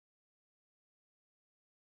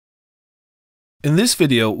In this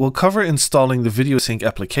video, we'll cover installing the Videosync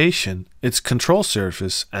application, its control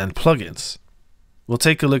surface, and plugins. We'll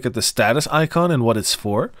take a look at the status icon and what it's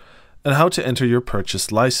for, and how to enter your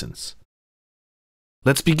purchased license.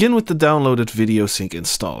 Let's begin with the downloaded Videosync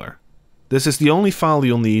installer. This is the only file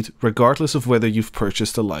you'll need, regardless of whether you've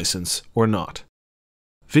purchased a license or not.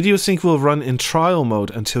 Videosync will run in trial mode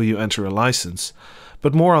until you enter a license,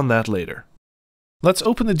 but more on that later. Let's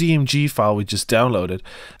open the DMG file we just downloaded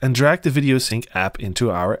and drag the Videosync app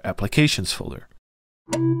into our Applications folder.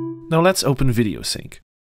 Now let's open Videosync.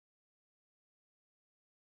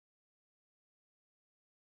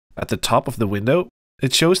 At the top of the window,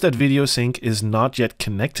 it shows that Videosync is not yet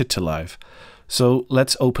connected to Live, so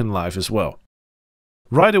let's open Live as well.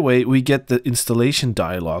 Right away, we get the installation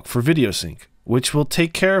dialog for Videosync, which will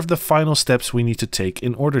take care of the final steps we need to take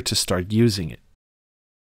in order to start using it.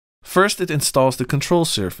 First, it installs the control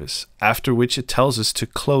surface, after which it tells us to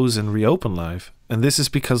close and reopen Live, and this is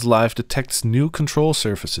because Live detects new control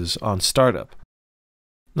surfaces on startup.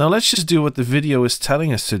 Now let's just do what the video is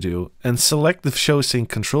telling us to do and select the ShowSync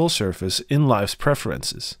control surface in Live's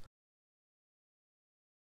preferences.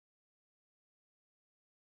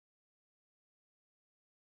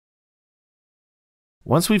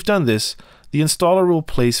 Once we've done this, the installer will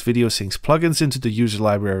place Videosync's plugins into the user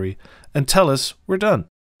library and tell us we're done.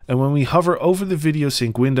 And when we hover over the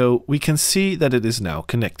Videosync window, we can see that it is now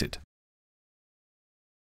connected.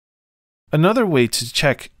 Another way to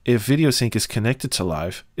check if Videosync is connected to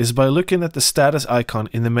Live is by looking at the status icon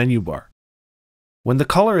in the menu bar. When the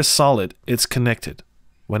color is solid, it's connected.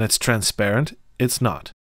 When it's transparent, it's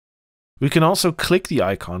not. We can also click the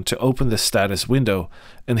icon to open the status window,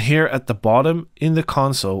 and here at the bottom in the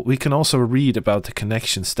console, we can also read about the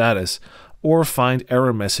connection status or find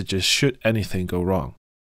error messages should anything go wrong.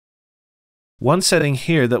 One setting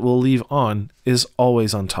here that we'll leave on is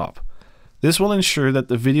always on top. This will ensure that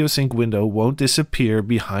the Videosync window won't disappear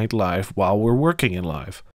behind Live while we're working in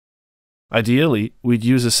Live. Ideally, we'd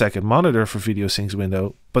use a second monitor for Videosync's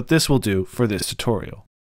window, but this will do for this tutorial.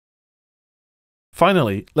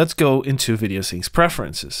 Finally, let's go into Videosync's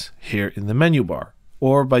preferences, here in the menu bar,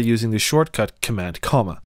 or by using the shortcut Command-.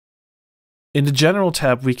 In the General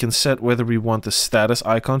tab, we can set whether we want the status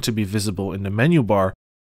icon to be visible in the menu bar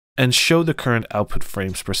and show the current output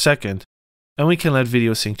frames per second, and we can let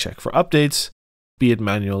Videosync check for updates, be it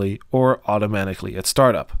manually or automatically at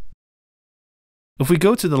startup. If we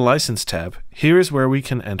go to the License tab, here is where we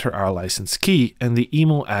can enter our license key and the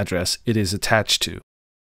email address it is attached to.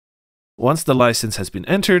 Once the license has been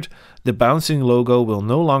entered, the bouncing logo will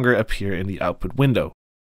no longer appear in the output window.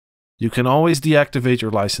 You can always deactivate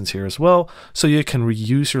your license here as well, so you can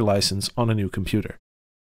reuse your license on a new computer.